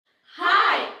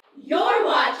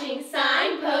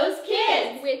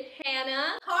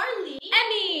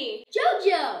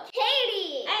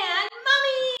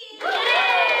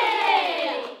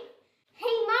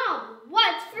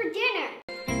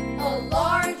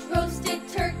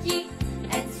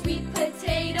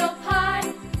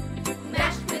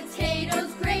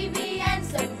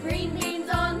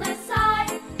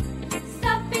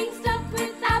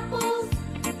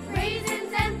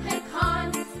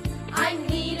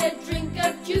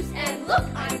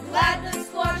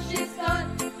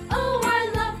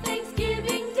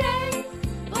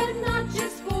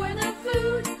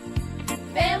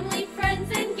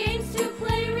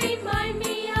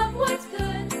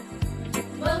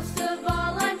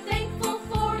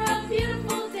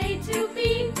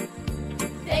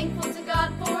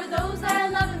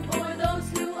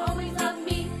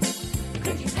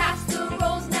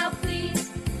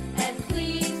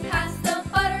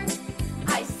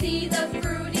see the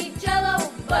fruity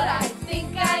jello, but I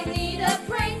think I need a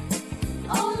break.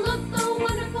 Oh, look, the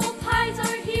wonderful pies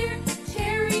are here.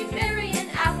 Cherry, berry,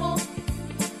 and apple.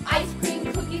 Ice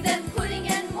cream, cookies, and pudding,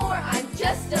 and more. I'm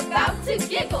just about to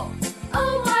giggle.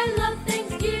 Oh, I love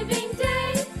Thanksgiving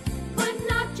Day, but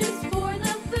not just for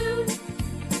the food.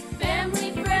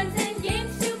 Family, friends, and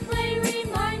games to play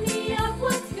remind me of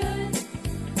what's good.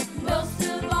 Most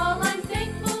of all, I'm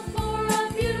thankful for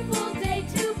a beautiful day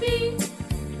to be.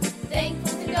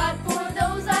 Thankful to God for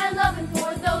those I love and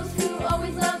for those who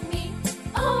always love me.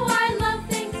 Oh, I love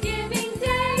Thanksgiving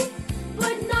Day,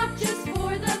 but not just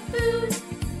for the food.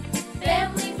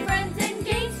 Family, friends, and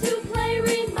games to play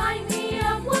remind me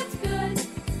of what's good.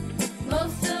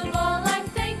 Most of all, I'm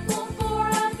thankful for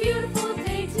a beautiful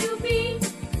day to be.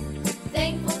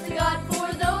 Thankful to God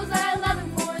for those I love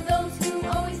and for those who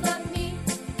always love me.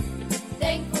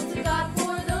 Thankful to God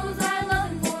for those I love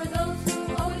and for those who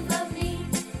always love me.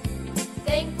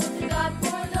 Thankful to God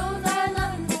for those I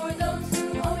love and for those who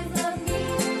always love me.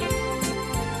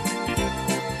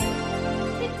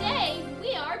 Today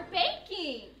we are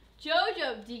baking. Jojo,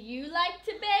 do you like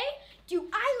to bake? Do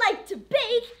I like to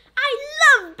bake? I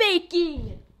love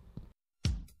baking!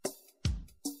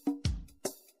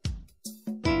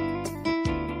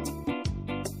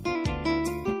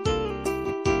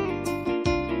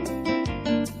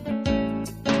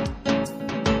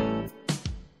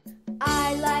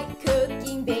 I like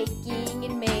cooking, baking,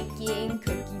 and making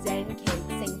cookies and cakes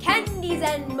and candies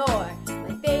and more.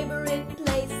 My favorite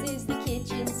place is the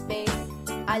kitchen space.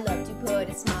 I love to put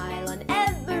a smile on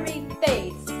every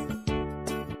face.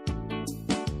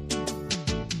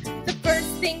 The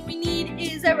first thing we need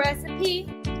is a recipe,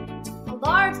 a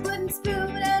large wooden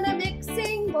spoon and a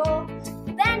mixing bowl,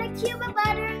 then a cube of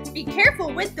butter. Be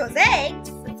careful with those eggs,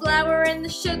 the flour and the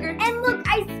sugar. And look,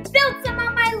 I spilled some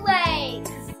on my legs.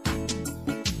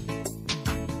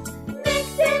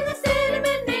 Mix in the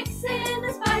cinnamon, mix in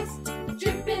the spice,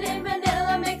 drip it in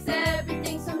vanilla, makes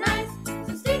everything so nice.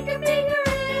 So stick your finger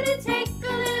in and take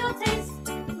a little taste.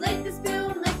 Lick the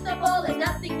spoon, lick the bowl, and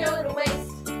nothing go to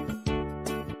waste.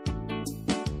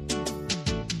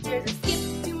 There's a skip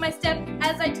to my step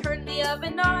as I turn the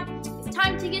oven on. It's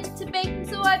time to get to baking,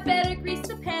 so I better grease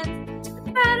the pans. The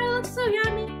batter looks so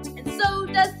yummy, and so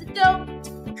does the dough.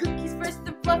 The cookies first,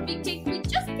 the fluffy cake, we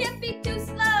just can't be too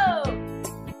slow.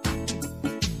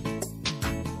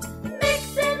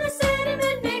 Mix in the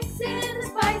cinnamon, mix in the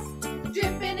spice,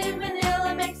 dripping in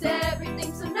vanilla makes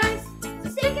everything so nice. So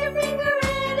stick your finger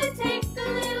in and take a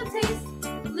little taste.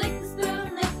 Lick the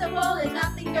spoon, lick the bowl, and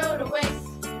nothing go to waste.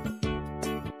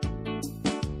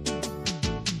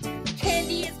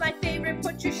 Candy is my favorite,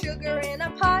 put your sugar in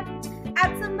a pot.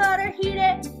 Add some butter, heat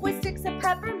it with sticks of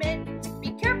peppermint.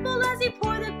 Be careful as you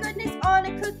pour the goodness on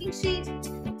a cooking sheet.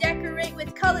 Decorate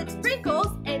with colored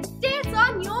sprinkles and dance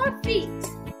on your feet.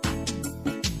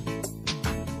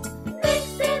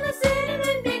 Mix in the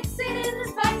cinnamon, mix it in the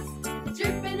spice,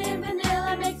 dripping in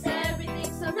vanilla makes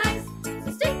everything so nice.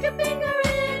 So stick your finger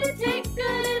in and take a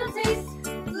little taste.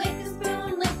 Lick the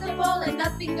spoon, lick the bowl, and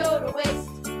nothing go to waste.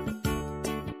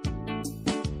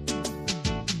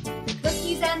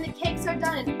 Cookies and the cakes are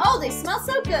done, and oh, they smell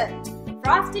so good.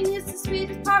 Frosting is the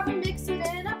sweetest part, we mix it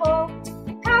in a bowl.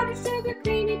 Powdered sugar,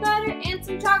 creamy butter, and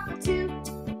some chocolate too.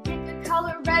 Pick a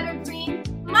color, red or green.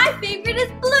 My favorite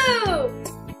is blue!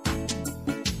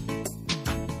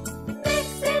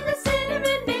 Mix in the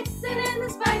cinnamon, mix it in the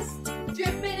spice,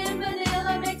 drip it in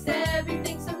vanilla, makes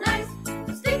everything so nice.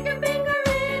 So stick your finger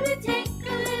in and take a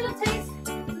little taste.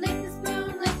 Lick the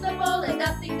spoon, lick the bowl, and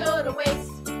nothing go to waste.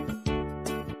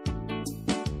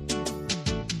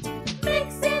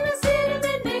 Mix in the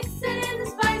cinnamon, mix it in the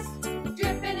spice,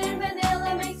 drip it in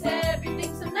vanilla, makes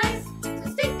everything so nice. So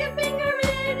stick your finger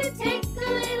in and take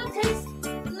a little taste.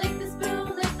 Lick the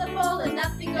spoon, lick the bowl, and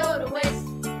nothing go to waste.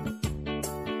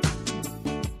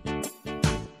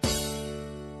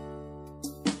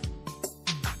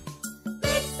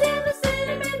 Mix in the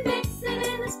cinnamon, mix it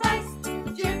in the spice,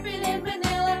 drip it in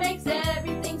vanilla, makes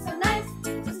everything so nice.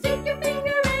 So stick your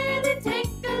finger in and take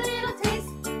a little taste.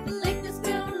 Lick the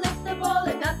spoon, lick the bowl,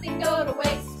 and nothing go to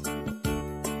waste.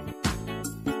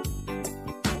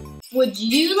 Would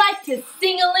you like to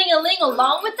sing-a-ling-a-ling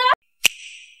along with us?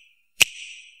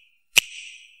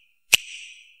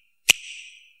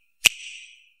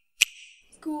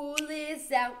 School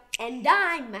is out and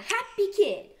I'm a happy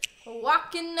kid.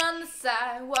 Walking on the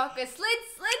sidewalk, I slid,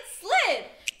 slid, slid.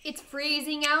 It's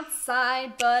freezing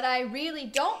outside, but I really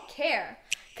don't care,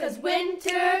 'cause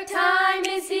winter time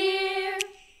is here.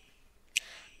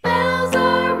 Bells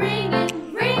are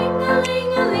ringing,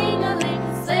 ring-a-ling-a-ling-a-ling.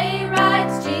 Sleigh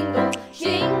rides jingle,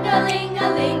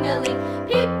 jing-a-ling-a-ling. Singalingaling.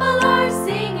 People are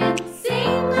singing,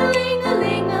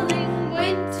 sing-a-ling-a-ling-a-ling.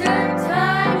 Winter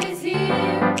time is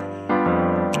here.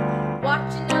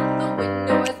 Watching out the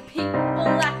window as people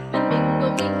laugh and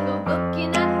mingle, mingle.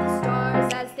 Looking at the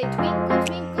stars as they twinkle,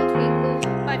 twinkle, twinkle.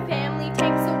 My family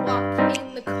takes a walk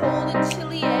in the cold and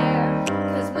chilly air.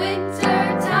 'Cause winter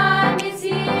time is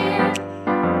here.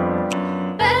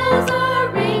 Bells are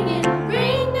ringing,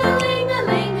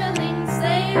 ring-a-ling-a-ling-a-ling.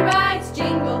 Sleigh rides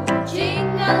jingle,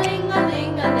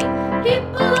 jing-a-ling-a-ling-a-ling.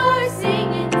 People are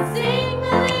singing,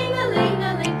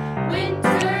 sing-a-ling-a-ling-a-ling.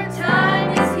 Winter time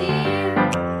is here.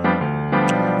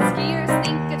 Skiers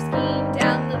think of skiing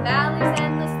down the valleys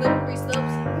and the slippery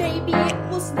slopes. Maybe it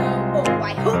will snow. Oh,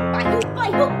 I hope, I hope, I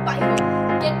hope, I hope.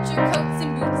 Get your coats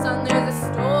and boots on, there's a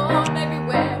storm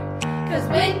everywhere. 'Cause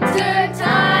winter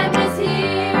time is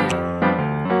here.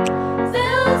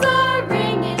 Bells are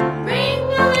ringing,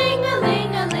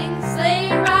 ring-a-ling-a-ling-a-ling. Sleigh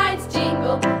rides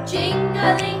jingle,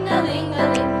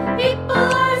 jing-a-ling-a-ling-a-ling. People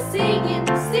are singing,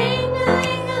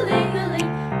 sing-a-ling-a-ling-a-ling.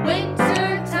 Winter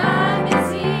time is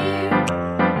here.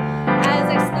 As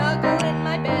I snuggle in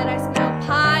my bed, I smell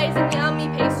pies and yummy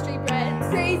pastry bread.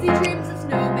 Crazy dreams of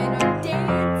snowmen are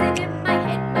dancing in my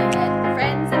head, my head.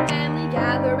 Friends and family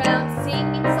gather round,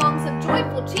 singing songs of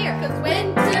joyful cheer. 'Cause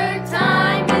Winter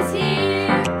time is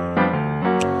here.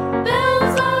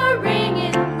 Bells are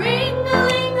ringing,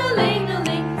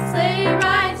 ring-a-ling-a-ling-a-ling. Sleigh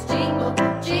rides jingle,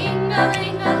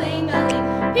 jing-a-ling-a-ling-a-ling.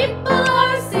 People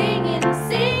are singing,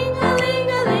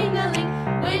 sing-a-ling-a-ling-a-ling.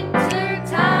 Winter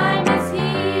time is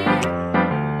here.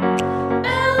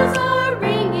 Bells are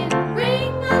ringing,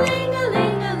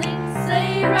 ring-a-ling-a-ling-a-ling.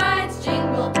 Sleigh rides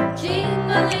jingle,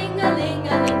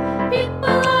 jing-a-ling-a-ling-a-ling.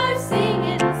 People are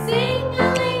singing,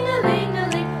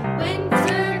 sing-a-ling-a-ling-a-ling.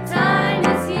 Winter time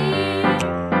is here.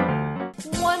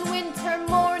 one winter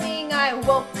morning I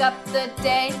woke up the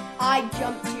day. I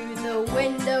jumped to the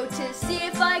window to see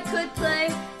if I could play.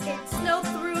 It snowed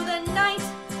through the night,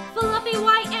 fluffy,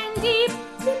 white, and deep.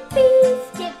 Skippy,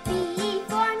 skippy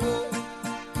for me.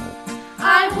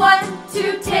 I want to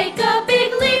take a big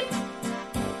leap.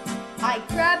 I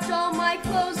grabbed all my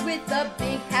clothes with a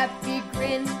big happy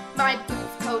grin. My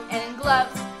boots, coat, and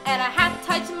gloves, and a hat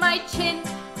tied to my chin.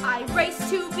 I raced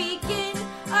to begin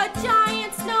a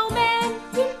giant snowman.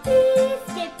 Skippy,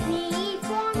 skippy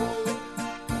for me.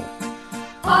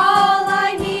 All I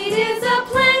need is a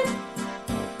plan.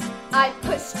 I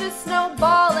pushed a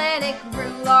snowball and it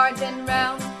grew large and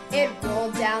round. It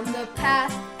rolled down the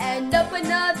path and up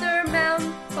another mound.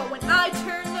 But when I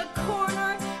turned the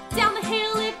corner, down the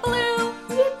hill it flew.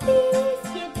 Skippy,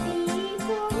 skippy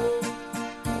for me.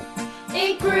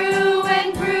 It grew and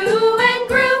grew and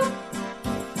grew.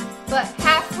 But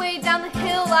halfway down the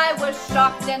hill I was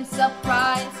shocked and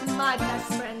surprised. My best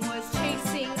friend was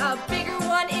chasing a bigger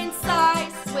one in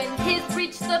size. When his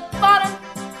reached the bottom,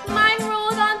 mine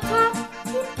rolled on top.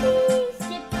 Skippy,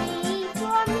 skippy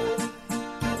for me.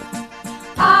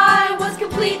 I was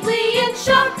completely in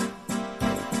shock.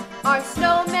 Our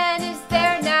snowman is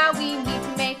there now, we need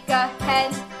to make a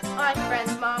head. My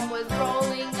friend's mom was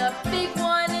rolling a big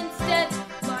one instead.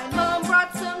 My mom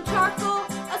brought some charcoal,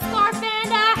 a scarf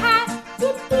and a hat.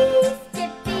 Skippy,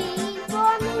 skippy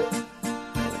for me.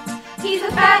 He's a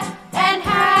fat and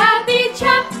happy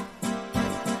chap.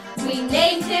 We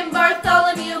named him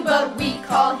Bartholomew, but we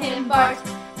call him Bart.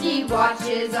 He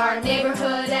watches our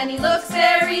neighborhood and he looks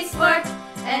very smart.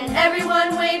 And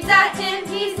everyone waves at him,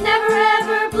 he's never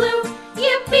ever blue.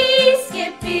 Yippee,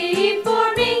 skippy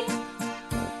for me.